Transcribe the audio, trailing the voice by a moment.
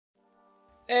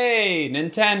Hey,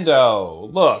 Nintendo!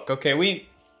 Look, okay, we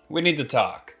need to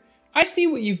talk. I see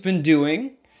what you've been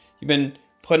doing. You've been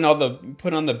putting on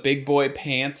the big boy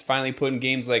pants, finally putting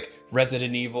games like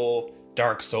Resident Evil,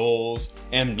 Dark Souls,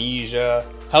 Amnesia.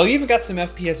 Hell, you even got some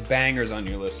FPS bangers on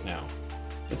your list now.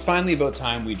 It's finally about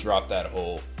time we drop that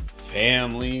whole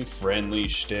family-friendly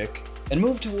shtick and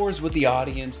move towards what the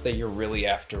audience that you're really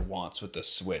after wants with the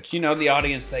Switch. You know, the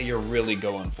audience that you're really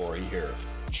going for here.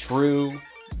 True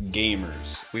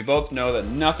gamers. We both know that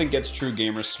nothing gets true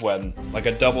gamers sweating like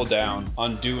a double down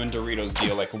on doing Doritos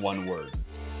deal like one word.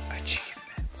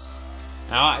 Achievements.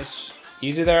 Now, it's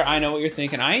easy there. I know what you're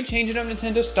thinking. I ain't changing up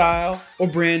Nintendo style or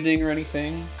branding or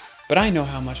anything. But I know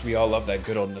how much we all love that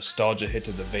good old nostalgia hit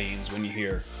to the veins when you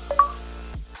hear,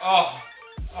 oh,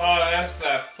 that's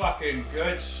that fucking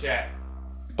good shit.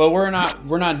 But we're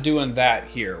not doing that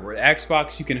here. We're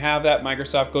Xbox, you can have that.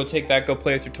 Microsoft, go take that, go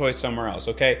play with your toys somewhere else,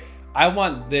 okay? I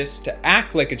want this to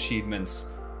act like achievements,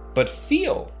 but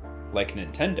feel like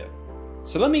Nintendo.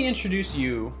 So let me introduce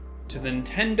you to the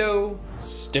Nintendo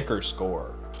sticker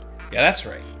score. Yeah, that's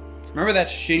right. Remember that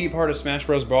shitty part of Smash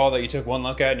Bros. Brawl that you took one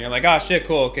look at and you're like, ah, shit,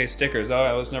 cool, okay, stickers.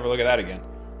 Oh, let's never look at that again.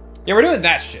 Yeah, we're doing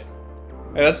that shit.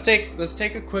 Right, let's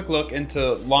take a quick look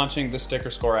into launching the Sticker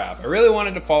Score app. I really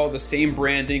wanted to follow the same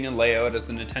branding and layout as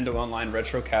the Nintendo Online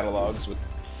retro catalogs with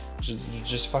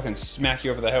just fucking smack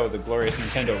you over the head with the glorious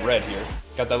Nintendo Red here.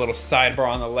 Got that little sidebar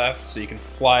on the left so you can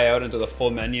fly out into the full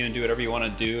menu and do whatever you want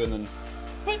to do, and then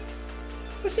what?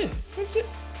 What's it? What's it?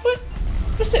 What?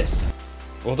 What's this?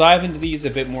 We'll dive into these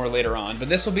a bit more later on, but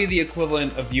this will be the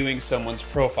equivalent of viewing someone's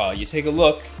profile. You take a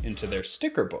look into their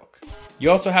sticker book.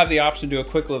 You also have the option to do a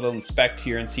quick little inspect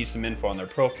here and see some info on their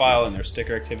profile and their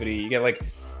sticker activity. You get like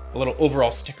a little overall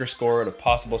sticker score and a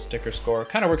possible sticker score.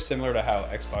 Kind of works similar to how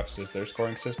Xbox does their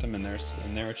scoring system and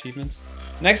their achievements.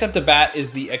 Next up to bat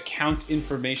is the account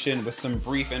information with some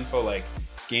brief info like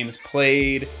games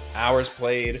played, hours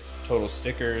played, total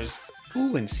stickers.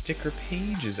 Ooh, and sticker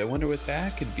pages. I wonder what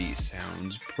that could be.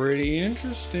 Sounds pretty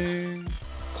interesting.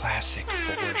 Classic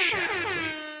foreshadowing.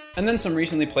 And then some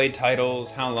recently played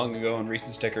titles, how long ago, and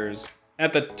recent stickers.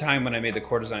 At the time when I made the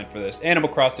core design for this, Animal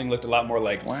Crossing looked a lot more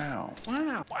like wow,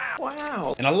 wow, wow,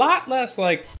 wow, and a lot less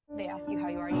like they ask you how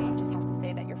you are, you just have to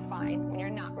say that you're fine when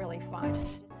you're not really fine.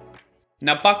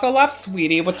 Now buckle up,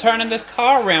 sweetie. We're turning this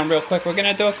car around real quick. We're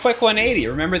gonna do a quick 180.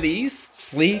 Remember these?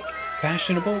 Sleek,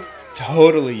 fashionable,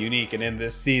 totally unique and in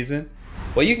this season.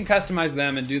 Well, you can customize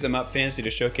them and do them up fancy to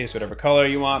showcase whatever color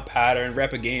you want, pattern,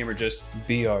 rep a game, or just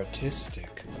be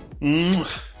artistic.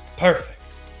 Perfect.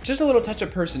 Just a little touch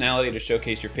of personality to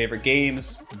showcase your favorite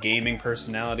games, gaming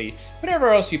personality, whatever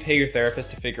else you pay your therapist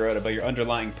to figure out about your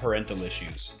underlying parental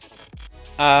issues.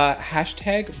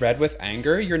 Hashtag read with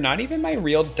anger, you're not even my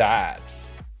real dad.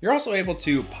 You're also able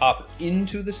to pop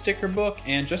into the sticker book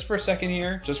and just for a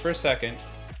second,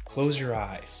 close your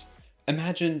eyes.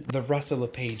 Imagine the rustle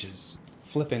of pages,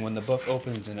 flipping when the book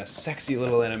opens in a sexy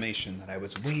little animation that I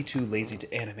was way too lazy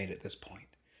to animate at this point.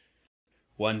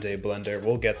 One day, Blender,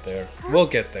 we'll get there. We'll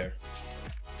get there.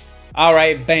 All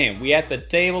right, bam, we at the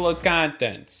table of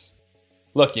contents.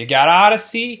 Look, you got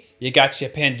Odyssey, you got your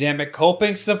pandemic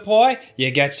coping support, you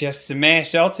got your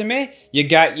Smash Ultimate, you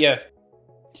got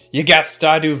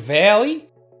Stardew Valley.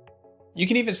 You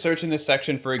can even search in this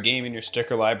section for a game in your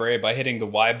sticker library by hitting the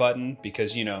Y button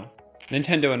because, you know,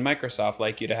 Nintendo and Microsoft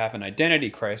like you to have an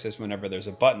identity crisis whenever there's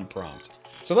a button prompt.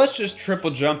 So let's just triple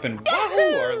jump and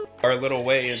wahoo our little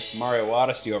way into Mario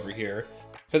Odyssey over here.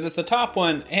 Because it's the top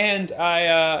one and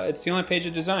it's the only page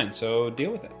of design, so deal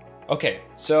with it. Okay,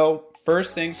 so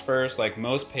first things first, like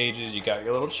most pages, you got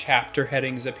your little chapter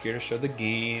headings up here to show the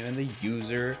game and the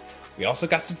user. We also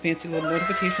got some fancy little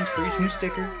notifications for each new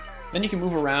sticker. Then you can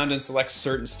move around and select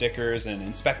certain stickers and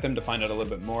inspect them to find out a little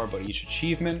bit more about each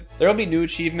achievement. There will be new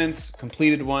achievements,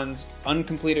 completed ones,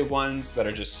 uncompleted ones that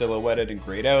are just silhouetted and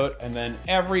grayed out, and then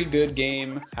every good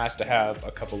game has to have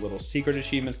a couple little secret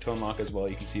achievements to unlock as well.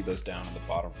 You can see those down on the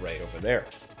bottom right over there.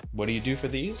 What do you do for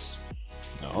these?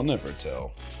 I'll never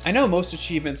tell. I know most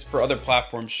achievements for other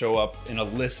platforms show up in a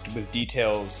list with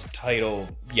details, title,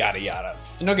 yada yada.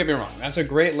 And don't get me wrong, that's a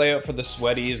great layout for the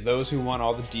sweaties, those who want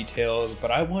all the details, but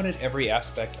I wanted every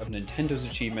aspect of Nintendo's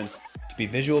achievements to be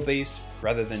visual based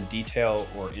rather than detail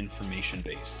or information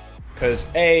based.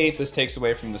 Because A, this takes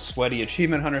away from the sweaty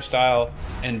achievement hunter style,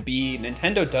 and B,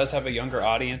 Nintendo does have a younger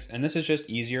audience, and this is just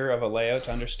easier of a layout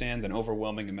to understand than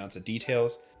overwhelming amounts of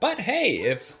details. But hey,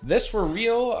 if this were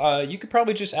real, you could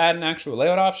probably just add an actual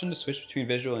layout option to switch between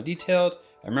visual and detailed.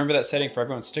 I remember that setting for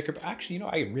everyone's sticker, but actually, you know,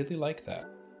 I really like that.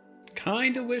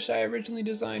 Kinda wish I originally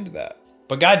designed that.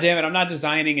 But god damn it, I'm not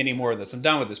designing any more of this. I'm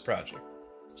done with this project.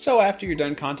 So after you're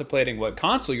done contemplating what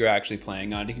console you're actually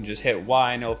playing on, you can just hit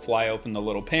Y and it'll fly open the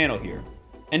little panel here.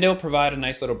 And it'll provide a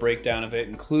nice little breakdown of it,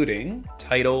 including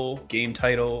title, game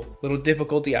title, little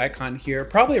difficulty icon here,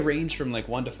 probably a range from like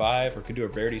 1 to 5, or could do a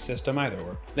rarity system, either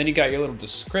or. Then you got your little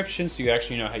description, so you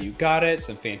actually know how you got it,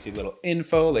 some fancy little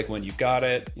info, like when you got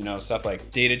it, you know, stuff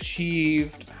like date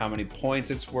achieved, how many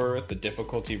points it's worth, the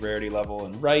difficulty, rarity level,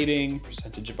 and writing,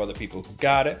 percentage of other people who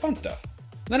got it, fun stuff.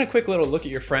 Then a quick little look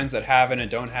at your friends that have it and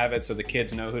don't have it so the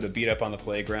kids know who to beat up on the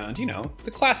playground, you know,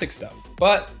 the classic stuff.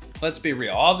 But let's be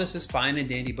real, all this is fine and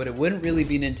dandy, but it wouldn't really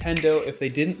be Nintendo if they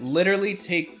didn't literally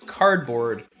take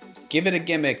cardboard, give it a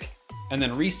gimmick, and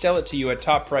then resell it to you at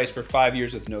top price for 5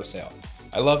 years with no sale.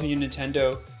 I love you,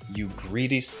 Nintendo, you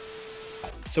greedy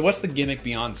So what's the gimmick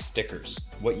beyond stickers?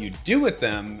 What you do with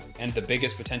them, and the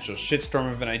biggest potential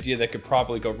shitstorm of an idea that could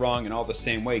probably go wrong in all the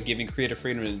same way giving creative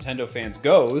freedom to Nintendo fans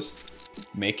goes,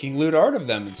 making lewd art of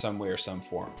them in some way or some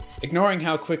form. Ignoring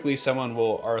how quickly someone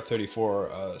will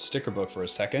R34 a sticker book for a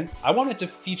second, I wanted to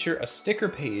feature a sticker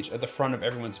page at the front of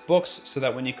everyone's books so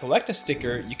that when you collect a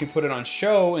sticker, you can put it on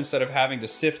show instead of having to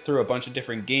sift through a bunch of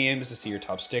different games to see your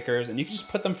top stickers, and you can just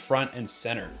put them front and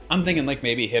center. I'm thinking like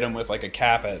maybe hit them with like a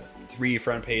cap at 3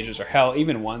 front pages, or hell,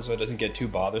 even 1 so it doesn't get too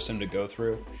bothersome to go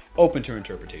through. Open to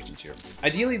interpretations here.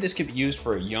 Ideally, this could be used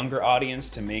for a younger audience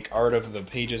to make art of the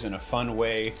pages in a fun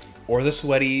way, or the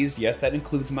sweaties, yes, that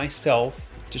includes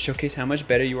myself, to showcase how much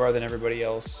better you are than everybody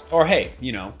else. Or hey,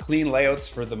 you know, clean layouts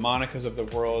for the Monicas of the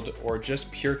world, or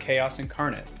just pure chaos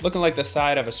incarnate. Looking like the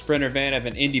side of a Sprinter van of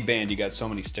an indie band, you got so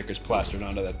many stickers plastered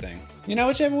onto that thing. You know,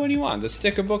 whichever one you want, the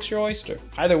sticker book's your oyster.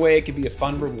 Either way, it could be a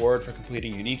fun reward for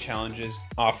completing unique challenges,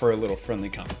 offer a little friendly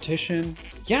competition.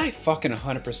 Yeah, I fucking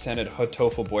 100%ed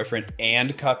Hotoful Boyfriend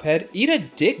and Cuphead. Eat a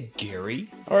dick, Gary.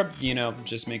 Or, you know,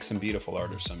 just make some beautiful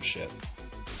art or some shit.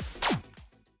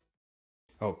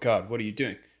 Oh God, what are you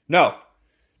doing? No,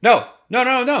 no, no,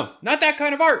 no, no, not that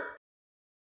kind of art.